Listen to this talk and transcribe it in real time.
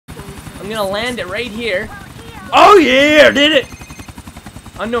I'm gonna land it right here. Oh yeah, did it!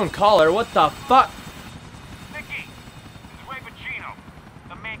 Unknown caller, what the fuck?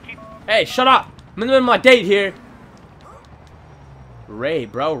 Hey, shut up! I'm in the middle of my date here. Ray,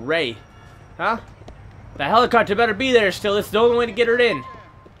 bro, Ray. Huh? The helicopter better be there still. It's the only way to get her in.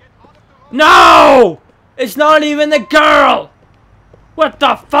 No! It's not even the girl! What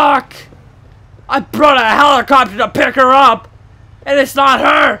the fuck? I brought a helicopter to pick her up, and it's not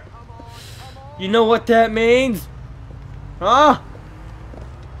her! You know what that means? Huh?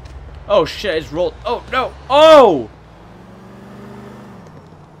 Oh shit, it's rolled. Oh no! Oh!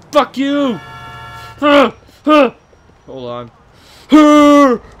 Fuck you! Hold on.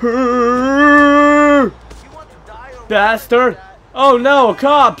 Bastard! Oh no,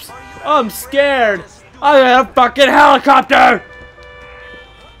 cops! I'm scared! I got a fucking helicopter!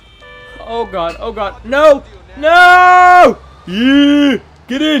 Oh god, no! No! Yeah!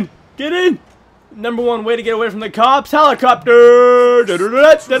 Get in! Get in! Number one way to get away from the cops, helicopter! Da -da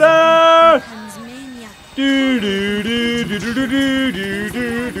 -da -da -da.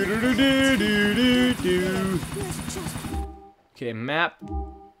 Okay, map.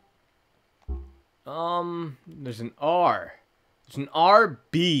 There's an R. There's an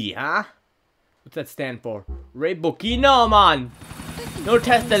RB, huh? What's that stand for? Ray Bokino, man. No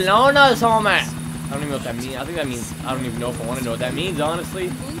Testalonas, homie. I don't even know what that means. I think that means, I don't even know if I want to know what that means,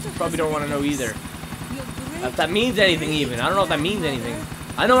 honestly. Probably don't want to know either. If that means anything, even. I don't know if that means anything.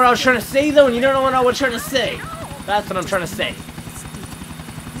 I know what I was trying to say, though, and you don't know what I was trying to say. That's what I'm trying to say.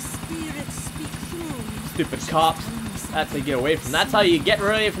 Stupid cops. That's how you get away from. That's how you get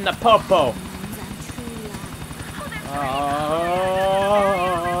away from the popo.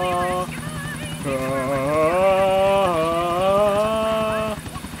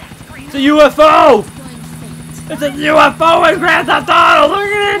 It's a UFO! It's a UFO in Grand Theft Auto! Look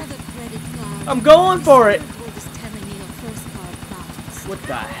at it! I'm going for it! What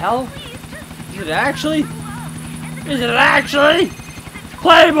the hell? Is it actually? Is it actually?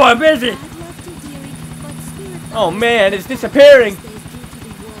 Playboy busy! Oh man, it's disappearing!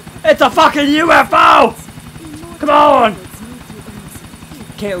 It's a fucking UFO! Come on!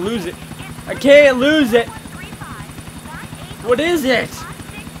 Can't lose it. I can't lose it! What is it?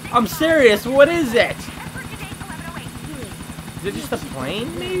 I'm serious, what is it? Is it just a plane,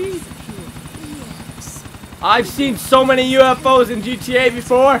 maybe? I've seen so many UFOs in GTA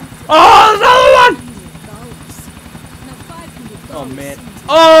before. Oh, there's another one! Oh man.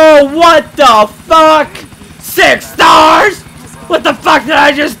 Oh, what the fuck? 6 stars? What the fuck did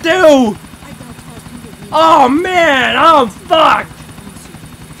I just do? Oh man, I'm fucked.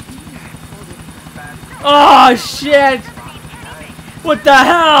 Oh shit. What the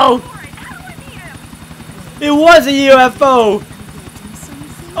hell? It was a UFO.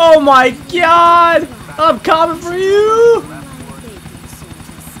 Oh my god. I'm coming for you.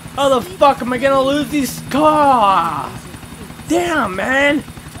 How the fuck am I gonna lose these cars? Damn, man.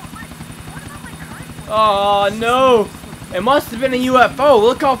 Oh no. It must have been a UFO.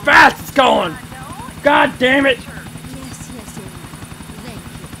 Look how fast it's going. God damn it.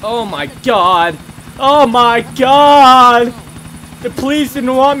 Oh my god. Oh my god. The police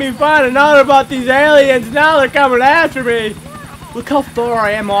didn't want me finding out about these aliens. Now they're coming after me. Look how far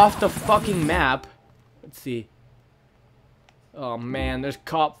I am off the fucking map. Let's see. Oh man, there's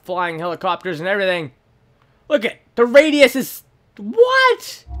flying helicopters and everything. Look at the radius is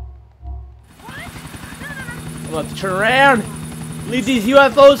what? I'm about to turn around. Leave these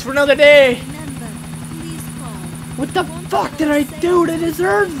UFOs for another day. What the fuck did I do to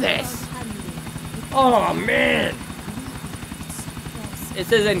deserve this? Oh man.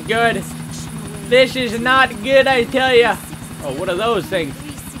 This isn't good. This is not good, I tell ya. Oh, what are those things?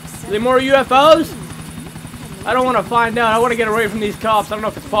 Are there more UFOs? I don't want to find out. I want to get away from these cops. I don't know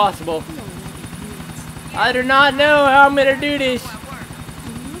if it's possible. I do not know how I'm going to do this.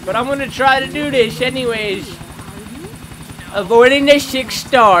 But I'm going to try to do this anyways. Avoiding the 6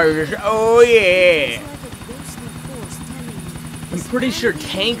 stars. Oh, yeah. I'm pretty sure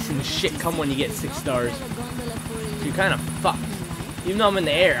tanks and shit come when you get 6 stars. So you're kind of fucked. Even though I'm in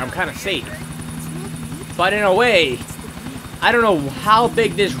the air, I'm kind of safe. But in a way, I don't know how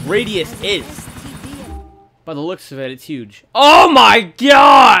big this radius is. By the looks of it, it's huge. Oh my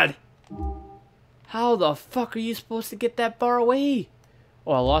god! How the fuck are you supposed to get that far away?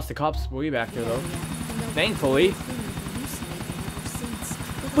 Oh, I lost the cops way back there, though. Thankfully.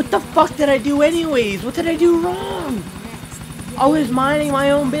 What the fuck did I do anyways? What did I do wrong? I was minding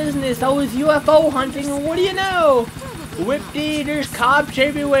my own business. I was UFO hunting, and what do you know? Whip-dee, there's cops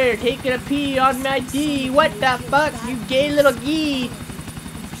everywhere taking a pee on my D. What the fuck, you gay little gee?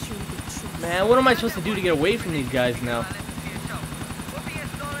 Man, what am I supposed to do to get away from these guys now?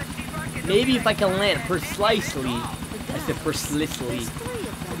 Maybe if I can land precisely, I said precisely.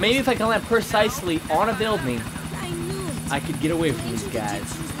 Maybe if I can land precisely on a building, I could get away from these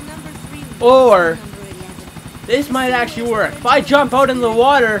guys. Or, this might actually work. If I jump out into the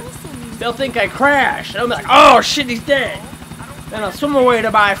water, they'll think I crashed. I'll be like, oh shit, he's dead. Then I'll swim away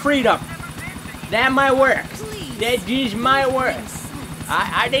to my freedom. That might work. That just might work.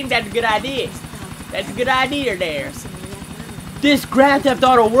 I think that's a good idea. That's a good idea there. This Grand Theft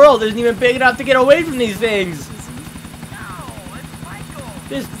Auto world isn't even big enough to get away from these things.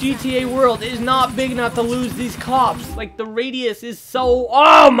 This GTA world is not big enough to lose these cops. Like, the radius is so...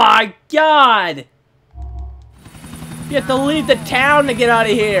 Oh my god! You have to leave the town to get out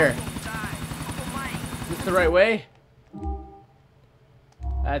of here. Is this the right way?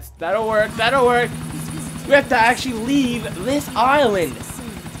 That'll work, that'll work. We have to actually leave this island.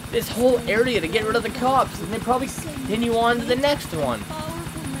 This whole area to get rid of the cops. And then probably continue on to the next one.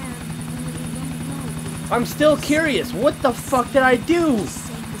 I'm still curious. What the fuck did I do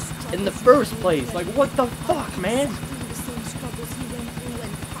in the first place? Like, what the fuck, man?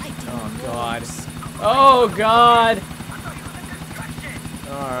 Oh, God. Oh, God.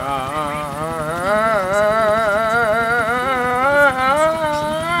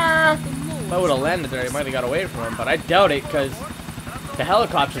 If I would have landed there, I might have got away from him. But I doubt it, because the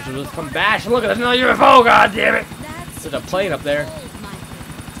helicopters will just come bash. And look, there's another UFO, God damn it. There's a plane up there.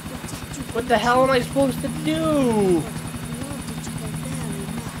 What the hell am I supposed to do?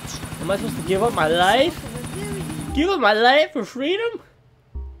 Am I supposed to give up my life? Give up my life for freedom?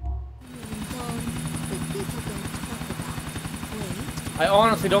 I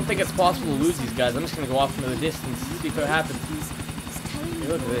honestly don't think it's possible to lose these guys. I'm just gonna go off into the distance, see if it happens. Hey,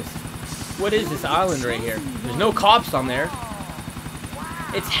 look at this. What is this island right here? There's no cops on there.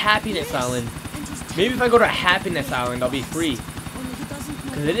 It's Happiness Island. Maybe if I go to Happiness Island, I'll be free.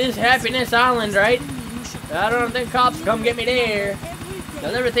 Because it is Happiness Island, right? I don't think cops will come get me there.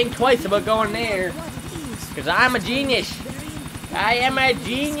 They'll never think twice about going there. Because I'm a genius. I am a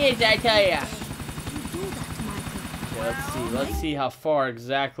genius, I tell ya. Okay, let's see how far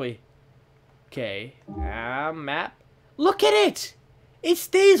exactly. Okay, map. Look at it! It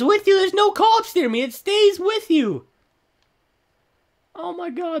stays with you. There's no cops near me. It stays with you. Oh my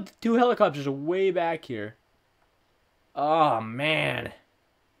god, the two helicopters are way back here. Oh man.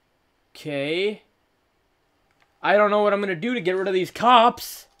 Okay. I don't know what I'm gonna do to get rid of these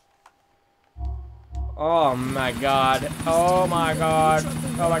cops. Oh my god. Oh my god.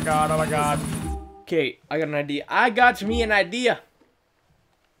 Oh my god. Oh my god. Okay, I got an idea. I got me an idea.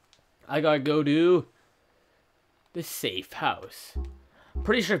 I gotta go to the safe house.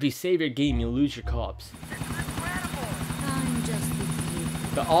 Pretty sure if you save your game, you lose your cops.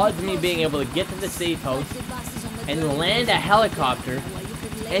 The odds of me being able to get to the safe house and land a helicopter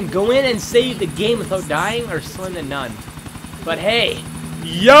and go in and save the game without dying are slim to none. But hey,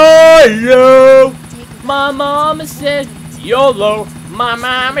 YOLO! My mama said YOLO. My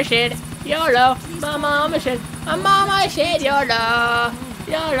mama said YOLO. My mama said YOLO.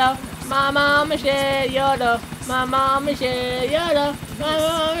 YOLO. My mama said YOLO. My mama said YOLO. My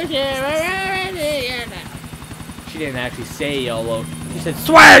mama said YOLO. She didn't actually say YOLO. She said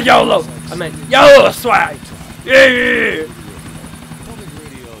swag YOLO. I meant YOLO swag. Yeah.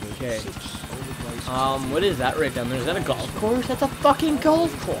 Okay. What is that right down there? Is that a golf course? That's a fucking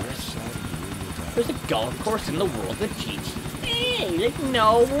golf course. There's a golf course in the world of GTA. Like,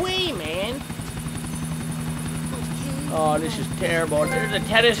 no way, man. Oh, this is terrible. There's a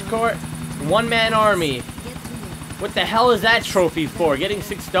tennis court. One-man army. What the hell is that trophy for? Getting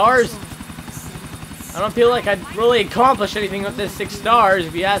 6 stars? I don't feel like I'd really accomplish anything with this 6 stars,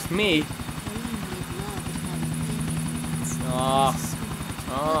 if you ask me.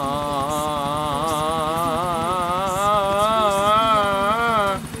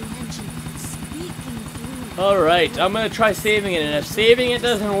 Alright, I'm gonna try saving it, and if saving it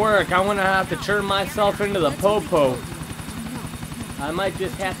doesn't work, I'm gonna have to turn myself into the popo. I might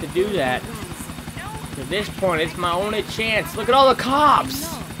just have to do that. At this point, it's my only chance. Look at all the cops!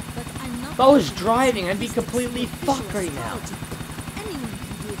 If I was driving, I'd be completely fucked right now.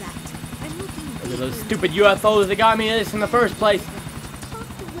 Look at those stupid UFOs that got me this in the first place.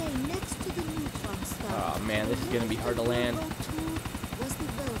 Oh man, this is gonna be hard to land.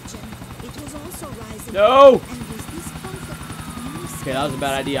 No! Okay, that was a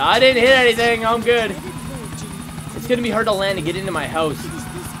bad idea. I didn't hit anything, I'm good. It's gonna be hard to land and get into my house.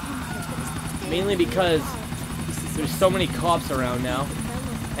 Mainly because there's so many cops around now.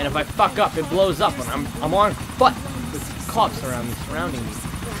 And if I fuck up, it blows up and I'm on foot with cops around me, surrounding me.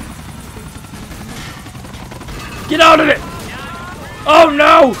 Get out of it! Oh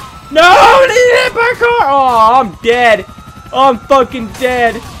no! No! I didn't hit my car! Oh, I'm dead. I'm fucking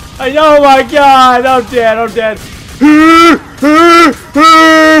dead. Oh my god! I'm dead. I'm dead.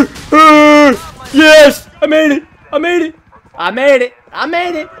 Yes! I made it! I made it! I made it! I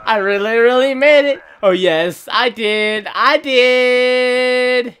made it! I really, really made it! Oh yes, I did! I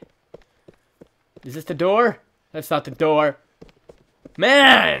did! Is this the door? That's not the door.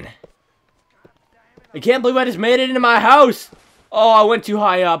 Man! I can't believe I just made it into my house! Oh, I went too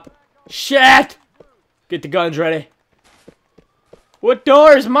high up. Shit! Get the guns ready. What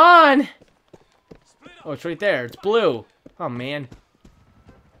door is mine? Oh, it's right there. It's blue. Oh, man.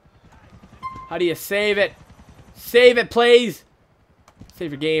 How do you save it? Save it, please.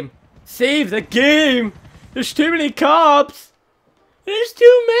 Save your game. Save the game! There's too many cops. There's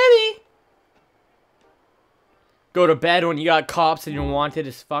too many. Go to bed when you got cops and you're wanted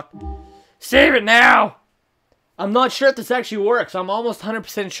as fuck. Save it now! I'm not sure if this actually works. I'm almost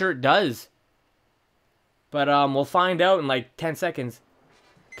 100% sure it does. But, we'll find out in like 10 seconds.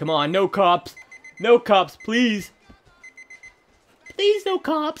 Come on, no cops. No cops, please. Please, no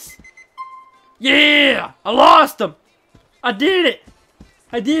cops. Yeah! I lost them! I did it!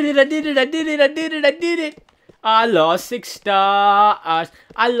 I did it, I did it, I did it, I did it, I did it! I lost 6 stars.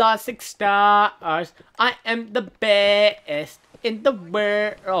 I lost 6 stars. I am the best in the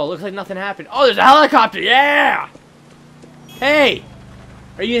world. Oh, looks like nothing happened. Oh, there's a helicopter! Yeah! Hey!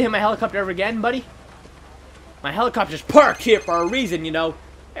 Are you gonna hit my helicopter ever again, buddy? My helicopter's parked here for a reason, you know.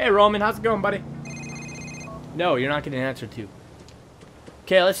 Hey, Roman, how's it going, buddy? No, you're not getting an answer to.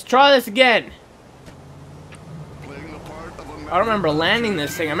 Okay, let's try this again. I don't remember landing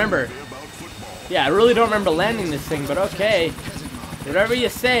this thing. I remember... Yeah, I really don't remember landing this thing, but okay. Whatever you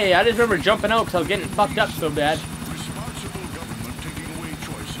say. I just remember jumping out because I was getting fucked up so bad.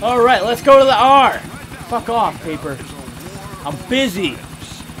 Alright, let's go to the R. Fuck off, paper. I'm busy.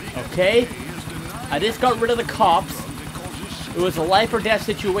 Okay? I just got rid of the cops. It was a life or death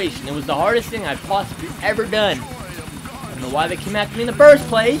situation. It was the hardest thing I've possibly ever done. I don't know why they came after me in the first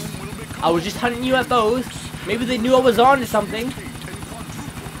place. I was just hunting UFOs. Maybe they knew I was on to something.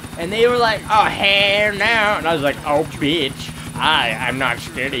 And they were like, oh, hell no. And I was like, oh, bitch. I'm not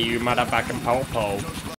scared of you, motherfucking po-po.